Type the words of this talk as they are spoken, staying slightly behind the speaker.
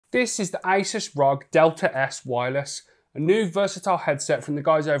This is the ASUS ROG Delta S Wireless, a new versatile headset from the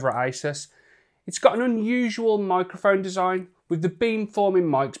guys over at ASUS. It's got an unusual microphone design, with the beamforming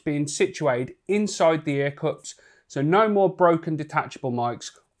mics being situated inside the ear cups, so no more broken detachable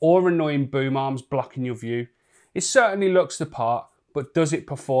mics or annoying boom arms blocking your view. It certainly looks the part, but does it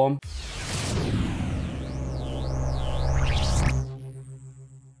perform?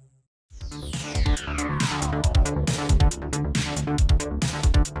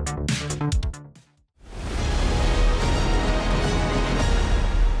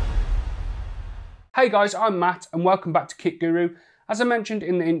 Hey guys, I'm Matt and welcome back to Kit Guru. As I mentioned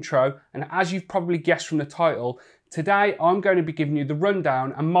in the intro, and as you've probably guessed from the title, today I'm going to be giving you the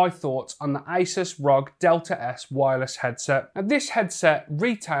rundown and my thoughts on the ASUS ROG Delta S wireless headset. Now this headset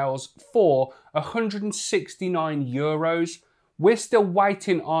retails for €169. We're still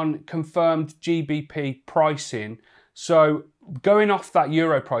waiting on confirmed GBP pricing, so going off that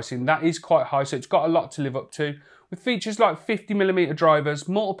Euro pricing, that is quite high, so it's got a lot to live up to. With features like 50mm drivers,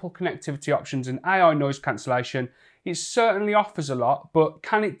 multiple connectivity options and AI noise cancellation, it certainly offers a lot, but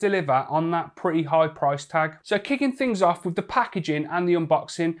can it deliver on that pretty high price tag? So kicking things off with the packaging and the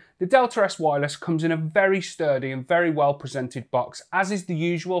unboxing, the Delta S Wireless comes in a very sturdy and very well presented box, as is the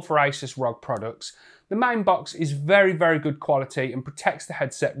usual for ASUS ROG products. The main box is very good quality and protects the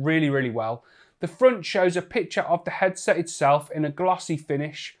headset really well. The front shows a picture of the headset itself in a glossy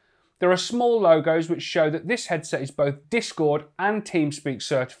finish. There are small logos which show that this headset is both Discord and TeamSpeak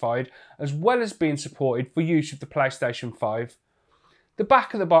certified, as well as being supported for use with the PlayStation 5. The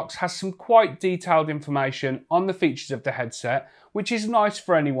back of the box has some quite detailed information on the features of the headset, which is nice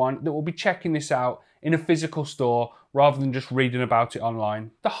for anyone that will be checking this out in a physical store rather than just reading about it online.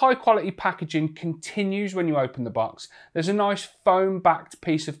 The high quality packaging continues when you open the box. There's a nice foam backed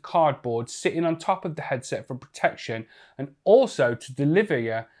piece of cardboard sitting on top of the headset for protection and also to deliver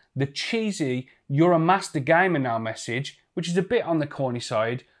you the cheesy "you're a master gamer now" message, which is a bit on the corny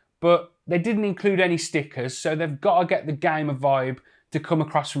side, but they didn't include any stickers, so they've got to get the gamer vibe to come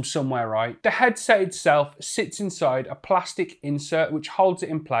across from somewhere, right? The headset itself sits inside a plastic insert which holds it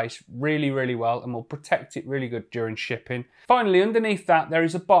in place really well and will protect it really good during shipping. Finally, underneath that there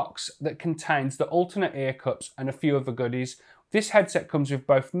is a box that contains the alternate ear cups and a few other goodies. This headset comes with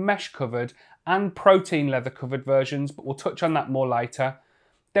both mesh covered and protein leather covered versions, but we'll touch on that more later.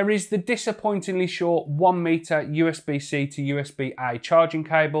 There is the disappointingly short 1 meter USB-C to USB-A charging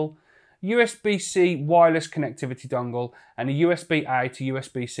cable, USB-C wireless connectivity dongle, and a USB-A to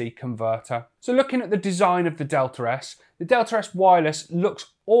USB-C converter. So looking at the design of the Delta S Wireless looks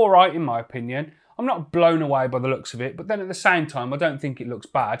alright in my opinion. I'm not blown away by the looks of it, but then at the same time I don't think it looks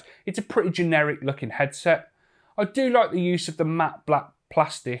bad. It's a pretty generic looking headset. I do like the use of the matte black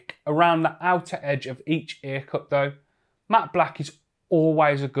plastic around the outer edge of each ear cup though. Matte black is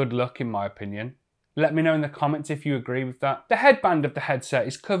always a good look in my opinion. Let me know in the comments if you agree with that. The headband of the headset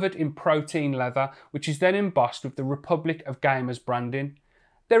is covered in protein leather, which is then embossed with the Republic of Gamers branding.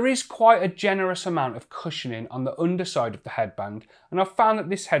 There is quite a generous amount of cushioning on the underside of the headband, and I've found that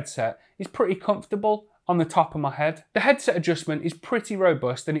this headset is pretty comfortable on the top of my head. The headset adjustment is pretty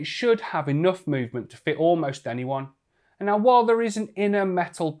robust and it should have enough movement to fit almost anyone. And now while there is an inner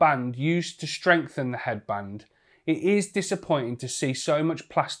metal band used to strengthen the headband, it is disappointing to see so much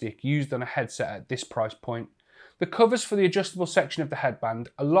plastic used on a headset at this price point. The covers for the adjustable section of the headband,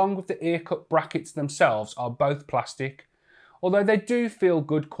 along with the ear cup brackets themselves, are both plastic, although they do feel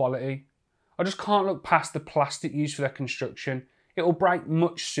good quality. I just can't look past the plastic used for their construction. It will break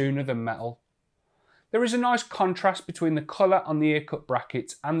much sooner than metal. There is a nice contrast between the colour on the ear cup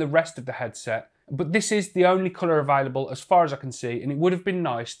brackets and the rest of the headset, but this is the only colour available as far as I can see, and it would have been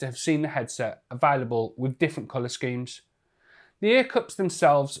nice to have seen the headset available with different colour schemes. The ear cups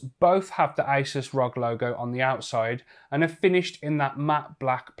themselves both have the ASUS ROG logo on the outside and are finished in that matte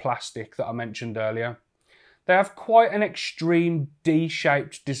black plastic that I mentioned earlier. They have quite an extreme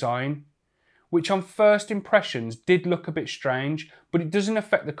D-shaped design, which on first impressions did look a bit strange, but it doesn't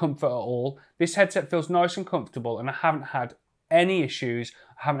affect the comfort at all. This headset feels nice and comfortable and I haven't had any issues.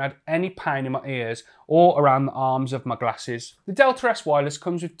 I haven't had any pain in my ears or around the arms of my glasses. The Delta S Wireless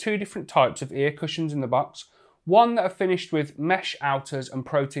comes with two different types of ear cushions in the box. One that are finished with mesh outers and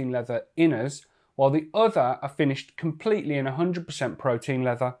protein leather inners, while the other are finished completely in 100% protein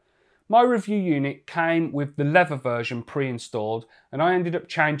leather. My review unit came with the leather version pre-installed and I ended up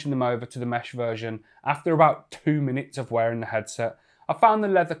changing them over to the mesh version after about 2 minutes of wearing the headset. I found the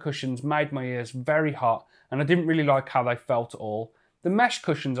leather cushions made my ears very hot and I didn't really like how they felt at all. The mesh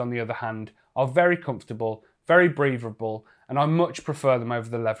cushions on the other hand are very comfortable, very breathable, and I much prefer them over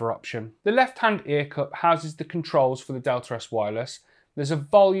the leather option. The left hand ear cup houses the controls for the Delta S Wireless. There's a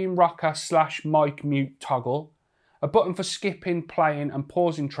volume rocker / mic mute toggle, a button for skipping, playing and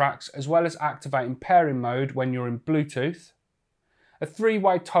pausing tracks, as well as activating pairing mode when you're in Bluetooth, a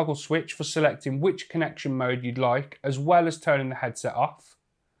 3-way toggle switch for selecting which connection mode you'd like, as well as turning the headset off,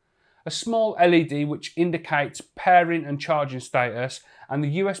 a small LED which indicates pairing and charging status, and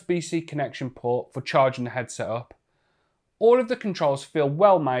the USB-C connection port for charging the headset up. All of the controls feel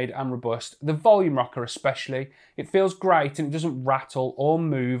well made and robust, the volume rocker especially. It feels great and it doesn't rattle or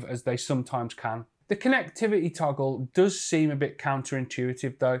move as they sometimes can. The connectivity toggle does seem a bit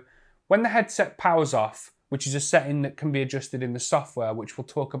counterintuitive though. When the headset powers off, which is a setting that can be adjusted in the software, which we'll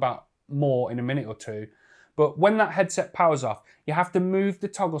talk about more in a minute or two, but when that headset powers off, you have to move the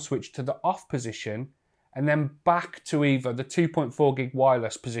toggle switch to the off position and then back to either the 2.4 gig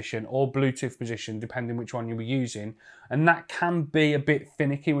wireless position or Bluetooth position, depending which one you were using. And that can be a bit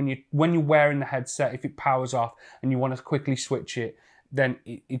finicky when you're wearing the headset. If it powers off and you want to quickly switch it, then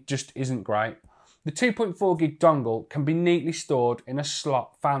it just isn't great. The 2.4 gig dongle can be neatly stored in a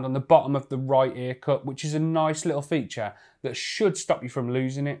slot found on the bottom of the right ear cup, which is a nice little feature that should stop you from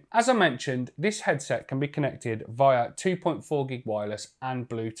losing it. As I mentioned, this headset can be connected via 2.4 gig wireless and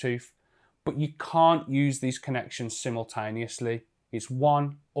Bluetooth, but you can't use these connections simultaneously. It's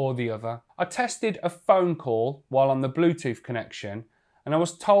one or the other. I tested a phone call while on the Bluetooth connection, and I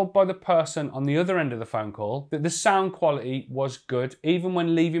was told by the person on the other end of the phone call that the sound quality was good, even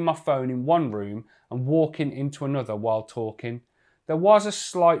when leaving my phone in one room and walking into another while talking. There was a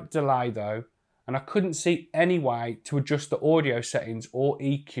slight delay though, and I couldn't see any way to adjust the audio settings or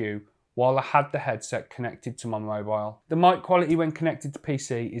EQ while I had the headset connected to my mobile. The mic quality when connected to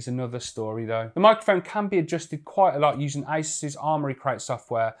PC is another story though. The microphone can be adjusted quite a lot using ASUS's Armoury Crate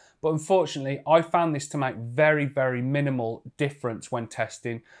software, but unfortunately I found this to make very, very minimal difference when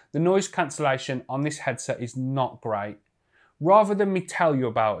testing. The noise cancellation on this headset is not great. Rather than me tell you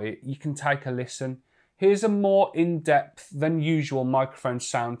about it, you can take a listen. Here's a more in-depth than usual microphone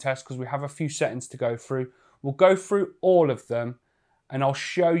sound test because we have a few settings to go through. We'll go through all of them, and I'll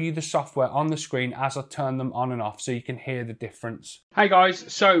show you the software on the screen as I turn them on and off so you can hear the difference. Hey guys,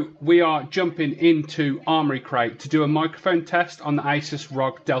 so we are jumping into Armoury Crate to do a microphone test on the ASUS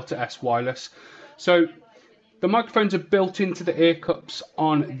ROG Delta S wireless. So the microphones are built into the ear cups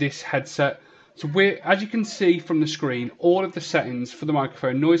on this headset. So as you can see from the screen, all of the settings for the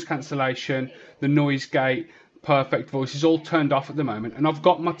microphone, noise cancellation, the noise gate, perfect voice is all turned off at the moment, and I've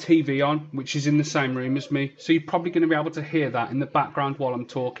got my TV on, which is in the same room as me, so you're probably going to be able to hear that in the background while I'm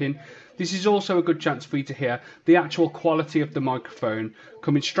talking. This is also a good chance for you to hear the actual quality of the microphone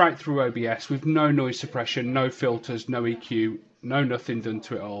coming straight through OBS with no noise suppression, no filters, no EQ, no nothing done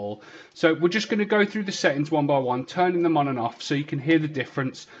to it at all. So we're just going to go through the settings one by one, turning them on and off so you can hear the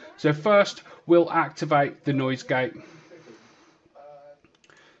difference. So first we'll activate the noise gate.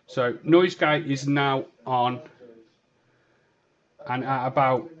 So noise gate is now on and at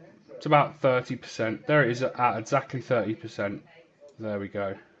about 30%. There it is at exactly 30%. There we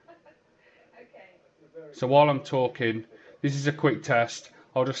go. So while I'm talking, this is a quick test.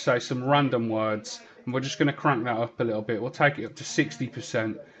 I'll just say some random words and we're just going to crank that up a little bit. We'll take it up to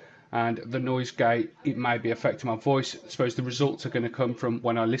 60%, and the noise gate, it may be affecting my voice. I suppose the results are going to come from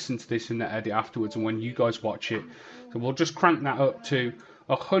when I listen to this in the edit afterwards and when you guys watch it. So we'll just crank that up to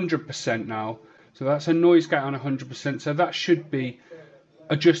 100% now. So that's a noise gate on 100%. So that should be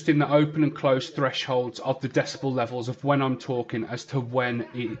adjusting the open and close thresholds of the decibel levels of when I'm talking as to when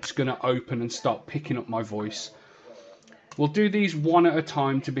it's going to open and start picking up my voice. We'll do these one at a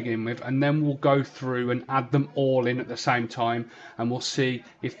time to begin with, and then we'll go through and add them all in at the same time, and we'll see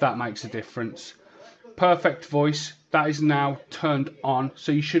if that makes a difference. Perfect voice, that is now turned on,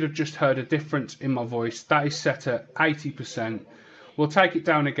 so you should have just heard a difference in my voice. That is set at 80%. We'll take it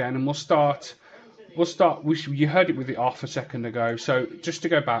down again and we'll start, you heard it with it off a second ago, so just to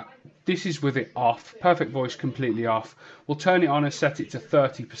go back, this is with it off, perfect voice completely off. We'll turn it on and set it to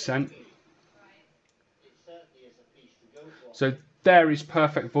 30%. So there is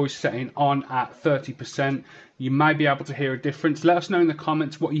perfect voice setting on at 30%. You may be able to hear a difference. Let us know in the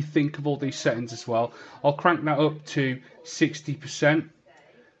comments what you think of all these settings as well. I'll crank that up to 60%.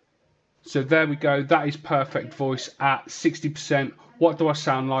 So there we go, that is perfect voice at 60%. What do I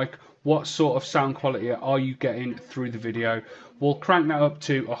sound like? What sort of sound quality are you getting through the video? We'll crank that up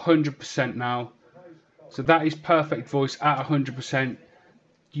to 100% now. So that is perfect voice at 100%.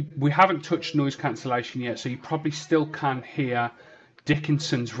 We haven't touched noise cancellation yet, so you probably still can hear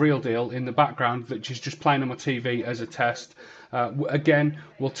Dickinson's Real Deal in the background, which is just playing on my TV as a test. Again,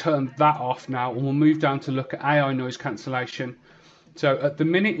 we'll turn that off now, and we'll move down to look at AI noise cancellation. So at the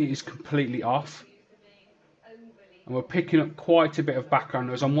minute it is completely off, and we're picking up quite a bit of background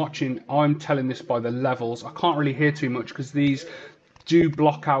noise. I'm telling this by the levels. I can't really hear too much because these do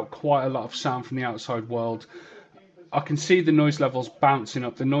block out quite a lot of sound from the outside world. I can see the noise levels bouncing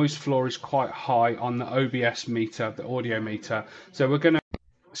up. The noise floor is quite high on the OBS meter, the audio meter. So we're going to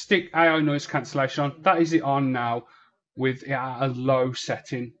stick AI noise cancellation on. That is it on now with it at a low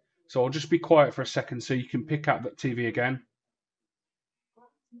setting. So I'll just be quiet for a second so you can pick up that TV again.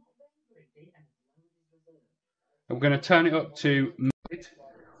 And we're going to turn it up to mid.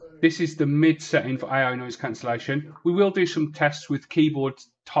 This is the mid setting for AI noise cancellation. We will do some tests with keyboard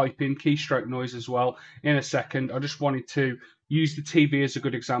typing, keystroke noise as well in a second. I just wanted to use the TV as a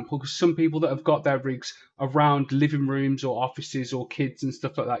good example because some people that have got their rigs around living rooms or offices or kids and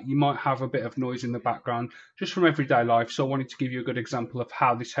stuff like that, you might have a bit of noise in the background just from everyday life. So I wanted to give you a good example of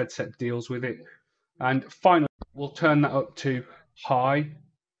how this headset deals with it. And finally, we'll turn that up to high.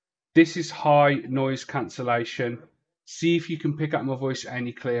 This is high noise cancellation. See if you can pick up my voice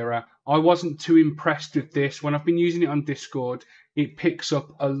any clearer. I wasn't too impressed with this. When I've been using it on Discord, it picks up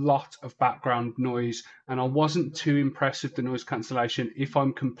a lot of background noise, and I wasn't too impressed with the noise cancellation, if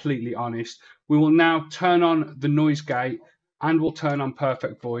I'm completely honest. We will now turn on the noise gate and we'll turn on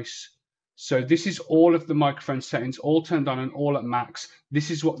perfect voice. So this is all of the microphone settings, all turned on and all at max.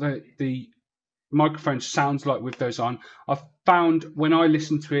 This is what the microphone sounds like with those on. I've found when I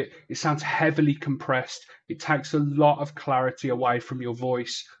listen to it, it sounds heavily compressed. It takes a lot of clarity away from your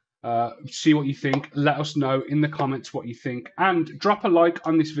voice. See what you think. Let us know in the comments what you think, and drop a like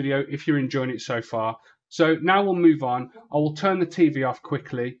on this video if you're enjoying it so far. So now we'll move on. I will turn the TV off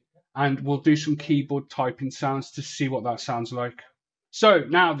quickly and we'll do some keyboard typing sounds to see what that sounds like. So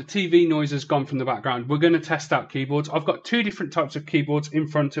now the TV noise has gone from the background. We're going to test out keyboards. I've got two different types of keyboards in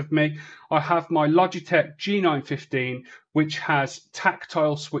front of me. I have my Logitech G915, which has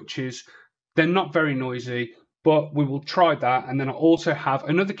tactile switches. They're not very noisy, but we will try that. And then I also have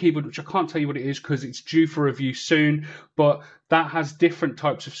another keyboard, which I can't tell you what it is because it's due for review soon, but that has different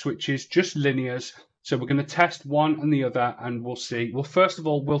types of switches, just linears. So we're going to test one and the other and we'll see. Well, first of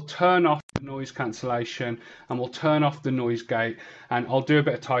all, we'll turn off the noise cancellation and we'll turn off the noise gate, and I'll do a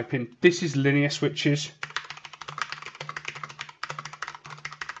bit of typing. This is linear switches.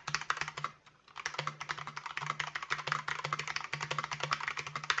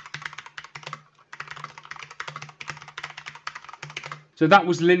 So that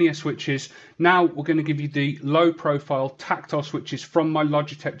was linear switches. Now we're going to give you the low profile tactile switches from my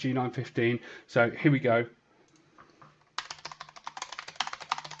Logitech G915. So here we go.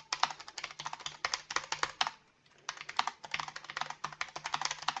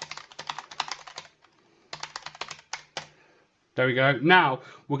 There we go. Now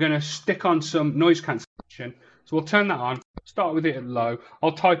we're going to stick on some noise cancellation. So we'll turn that on. Start with it at low.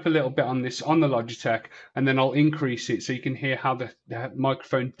 I'll type a little bit on this on the Logitech, and then I'll increase it so you can hear how the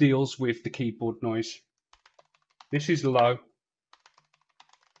microphone deals with the keyboard noise. This is low.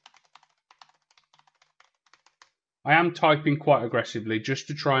 I am typing quite aggressively just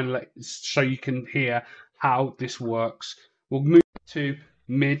to try and so you can hear how this works. We'll move to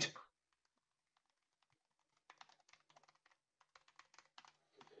mid.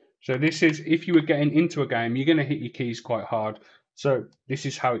 So this is, if you were getting into a game, you're going to hit your keys quite hard. So this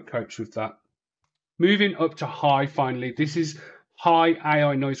is how it copes with that. Moving up to high finally, this is high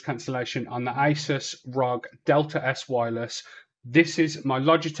AI noise cancellation on the ASUS ROG Delta S wireless. This is my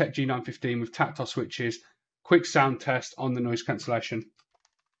Logitech G915 with tactile switches. Quick sound test on the noise cancellation.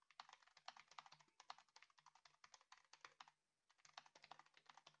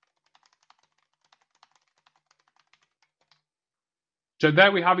 So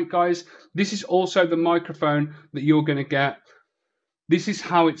there we have it, guys. This is also the microphone that you're going to get. This is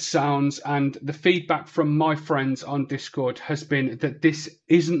how it sounds, and the feedback from my friends on Discord has been that this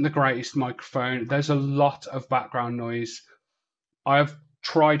isn't the greatest microphone. There's a lot of background noise. I have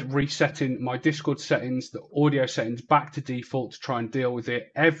tried resetting my Discord settings, the audio settings, back to default to try and deal with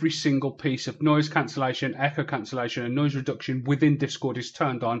it. Every single piece of noise cancellation, echo cancellation, and noise reduction within Discord is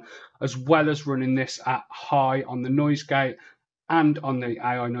turned on, as well as running this at high on the noise gate and on the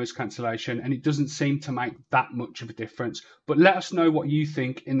AI noise cancellation, and it doesn't seem to make that much of a difference. But let us know what you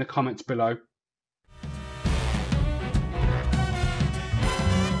think in the comments below.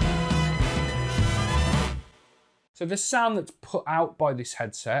 So the sound that's put out by this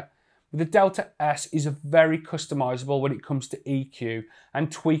headset with the Delta S is very customizable when it comes to EQ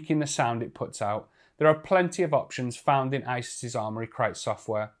and tweaking the sound it puts out. There are plenty of options found in ASUS's Armoury Crate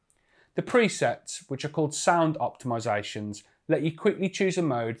software. The presets, which are called sound optimizations, let you quickly choose a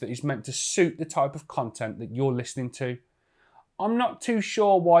mode that is meant to suit the type of content that you're listening to. I'm not too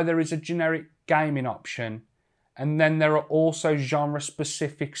sure why there is a generic gaming option And then there are also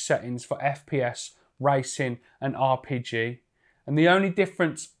genre-specific settings for FPS, racing and RPG. And the only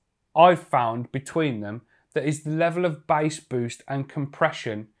difference I've found between them that is the level of bass boost and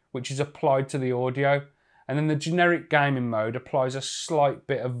compression which is applied to the audio. And then the generic gaming mode applies a slight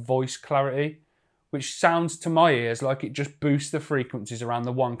bit of voice clarity, which sounds to my ears like it just boosts the frequencies around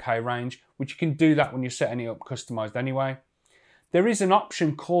the 1K range, which you can do that when you're setting it up customized anyway. There is an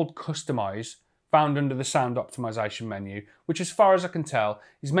option called Customize, found under the sound optimization menu, which as far as I can tell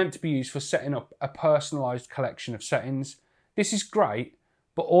is meant to be used for setting up a personalized collection of settings. This is great,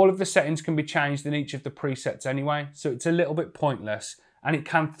 but all of the settings can be changed in each of the presets anyway, so it's a little bit pointless and it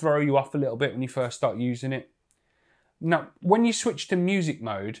can throw you off a little bit when you first start using it. Now, when you switch to music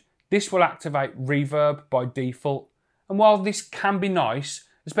mode, this will activate reverb by default, and while this can be nice,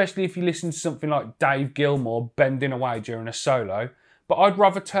 especially if you listen to something like Dave Gilmour bending away during a solo, but I'd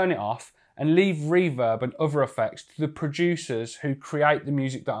rather turn it off and leave reverb and other effects to the producers who create the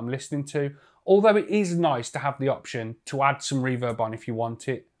music that I'm listening to, although it is nice to have the option to add some reverb on if you want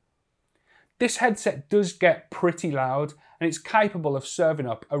it. This headset does get pretty loud and it's capable of serving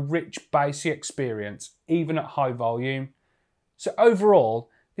up a rich bassy experience even at high volume. So overall,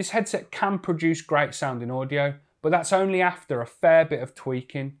 this headset can produce great sounding audio, but that's only after a fair bit of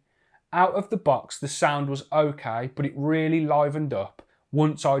tweaking. Out of the box, the sound was okay, but it really livened up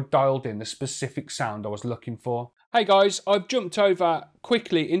once I dialed in the specific sound I was looking for. Hey guys, I've jumped over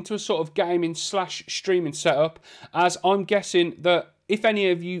quickly into a sort of gaming / streaming setup, as I'm guessing that if any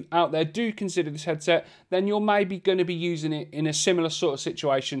of you out there do consider this headset, then you're maybe going to be using it in a similar sort of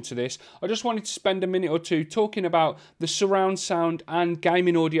situation to this. I just wanted to spend a minute or two talking about the surround sound and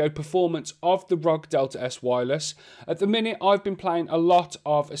gaming audio performance of the ROG Delta S Wireless. At the minute, I've been playing a lot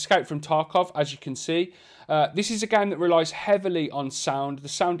of Escape from Tarkov, as you can see. This is a game that relies heavily on sound. The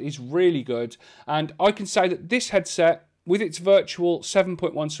sound is really good, and I can say that this headset, with its virtual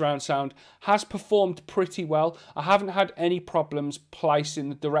 7.1 surround sound, has performed pretty well. I haven't had any problems placing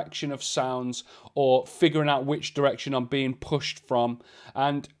the direction of sounds or figuring out which direction I'm being pushed from,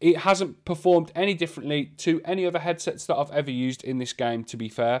 and it hasn't performed any differently to any other headsets that I've ever used in this game, to be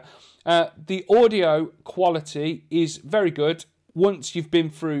fair. The audio quality is very good once you've been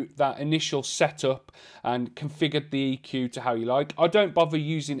through that initial setup and configured the EQ to how you like. I don't bother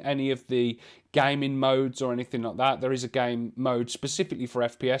using any of the gaming modes or anything like that. There is a game mode specifically for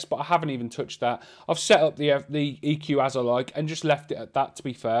FPS, but I haven't even touched that. I've set up the EQ as I like and just left it at that, to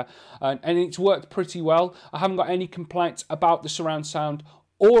be fair, and it's worked pretty well. I haven't got any complaints about the surround sound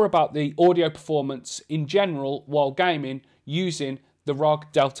or about the audio performance in general while gaming using the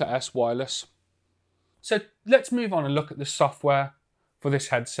ROG Delta S Wireless. So let's move on and look at the software for this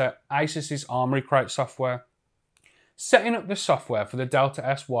headset, ASUS's Armoury Crate software. Setting up the software for the Delta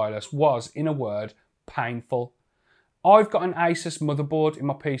S Wireless was, in a word, painful. I've got an ASUS motherboard in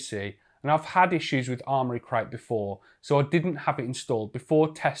my PC and I've had issues with Armoury Crate before, so I didn't have it installed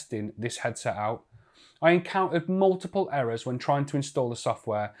before testing this headset out. I encountered multiple errors when trying to install the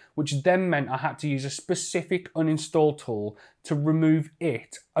software, which then meant I had to use a specific uninstall tool to remove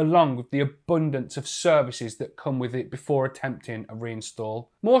it, along with the abundance of services that come with it before attempting a reinstall.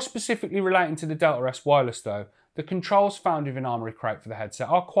 More specifically relating to the Delta S Wireless though, the controls found within Armoury Crate for the headset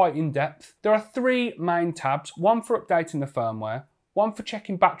are quite in-depth. There are 3 main tabs, one for updating the firmware, one for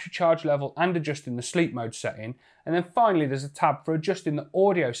checking battery charge level and adjusting the sleep mode setting, and then finally there's a tab for adjusting the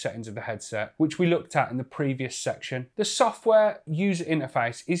audio settings of the headset, which we looked at in the previous section. The software user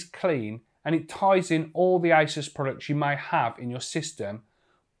interface is clean and it ties in all the ASUS products you may have in your system,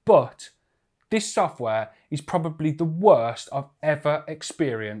 but this software is probably the worst I've ever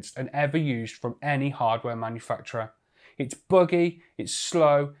experienced and ever used from any hardware manufacturer. It's buggy, it's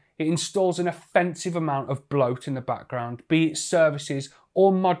slow, it installs an offensive amount of bloat in the background, be it services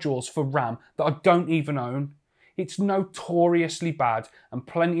or modules for RAM that I don't even own. It's notoriously bad and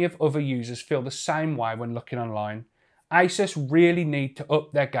plenty of other users feel the same way when looking online. ASUS really need to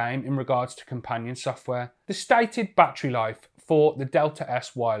up their game in regards to companion software. The stated battery life for the Delta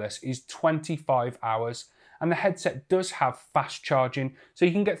S Wireless is 25 hours, and the headset does have fast charging, so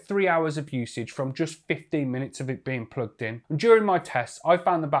you can get 3 hours of usage from just 15 minutes of it being plugged in. And during my tests, I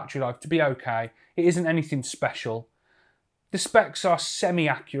found the battery life to be okay. It isn't anything special. The specs are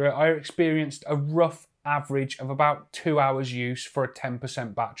semi-accurate. I experienced a rough average of about 2 hours use for a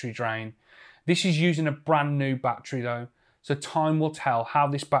 10% battery drain. This is using a brand new battery though, so time will tell how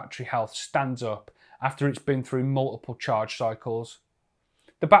this battery health stands up after it's been through multiple charge cycles.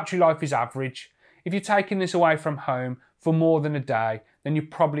 The battery life is average. If you're taking this away from home for more than a day, then you're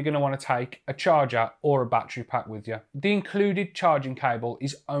probably going to want to take a charger or a battery pack with you. The included charging cable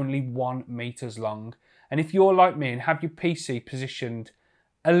is only 1 meter long, And if you're like me and have your PC positioned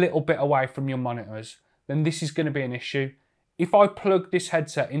a little bit away from your monitors, then this is going to be an issue. If I plug this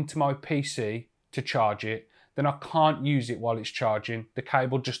headset into my PC to charge it, then I can't use it while it's charging. The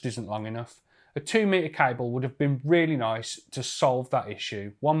cable just isn't long enough. A 2 meter cable would have been really nice to solve that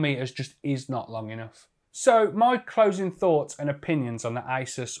issue. 1 meter just is not long enough. So my closing thoughts and opinions on the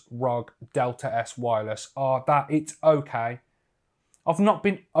ASUS ROG Delta S wireless are that it's okay. I've not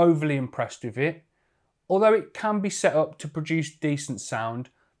been overly impressed with it. Although it can be set up to produce decent sound,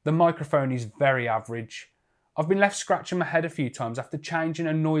 the microphone is very average. I've been left scratching my head a few times after changing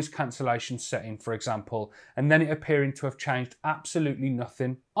a noise cancellation setting, for example, and then it appearing to have changed absolutely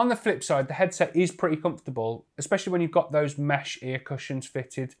nothing. On the flip side, the headset is pretty comfortable, especially when you've got those mesh ear cushions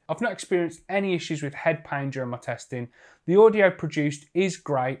fitted. I've not experienced any issues with head pain during my testing. The audio produced is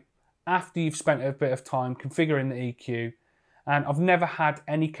great after you've spent a bit of time configuring the EQ, and I've never had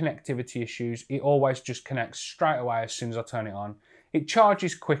any connectivity issues. It always just connects straight away as soon as I turn it on. It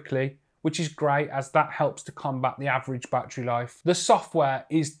charges quickly, which is great as that helps to combat the average battery life. The software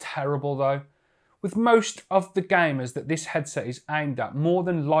is terrible though. With most of the gamers that this headset is aimed at more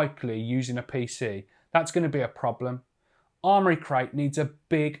than likely using a PC, that's going to be a problem. Armoury Crate needs a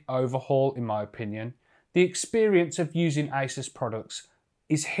big overhaul in my opinion. The experience of using ASUS products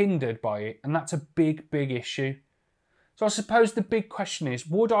is hindered by it, and that's a big issue. So I suppose the big question is,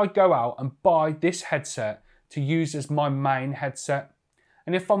 would I go out and buy this headset to use as my main headset?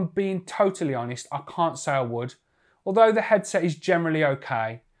 And if I'm being totally honest, I can't say I would. Although the headset is generally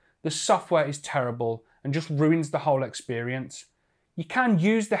okay, the software is terrible and just ruins the whole experience. You can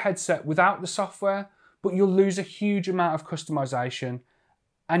use the headset without the software, but you'll lose a huge amount of customization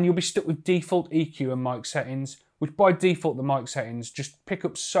and you'll be stuck with default EQ and mic settings, which by default the mic settings just pick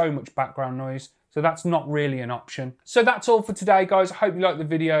up so much background noise. So that's not really an option. So that's all for today, guys. I hope you liked the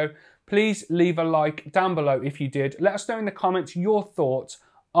video. Please leave a like down below if you did. Let us know in the comments your thoughts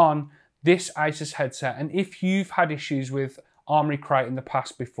on this ASUS headset and if you've had issues with Armoury Crate in the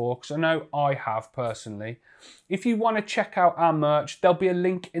past before, because I know I have personally. If you want to check out our merch, there'll be a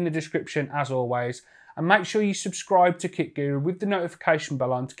link in the description as always. And make sure you subscribe to Kit Guru with the notification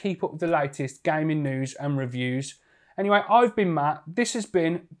bell on to keep up with the latest gaming news and reviews. Anyway, I've been Matt. This has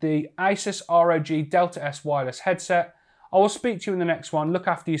been the ASUS ROG Delta S wireless headset. I will speak to you in the next one. Look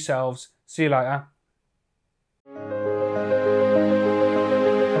after yourselves. See you later.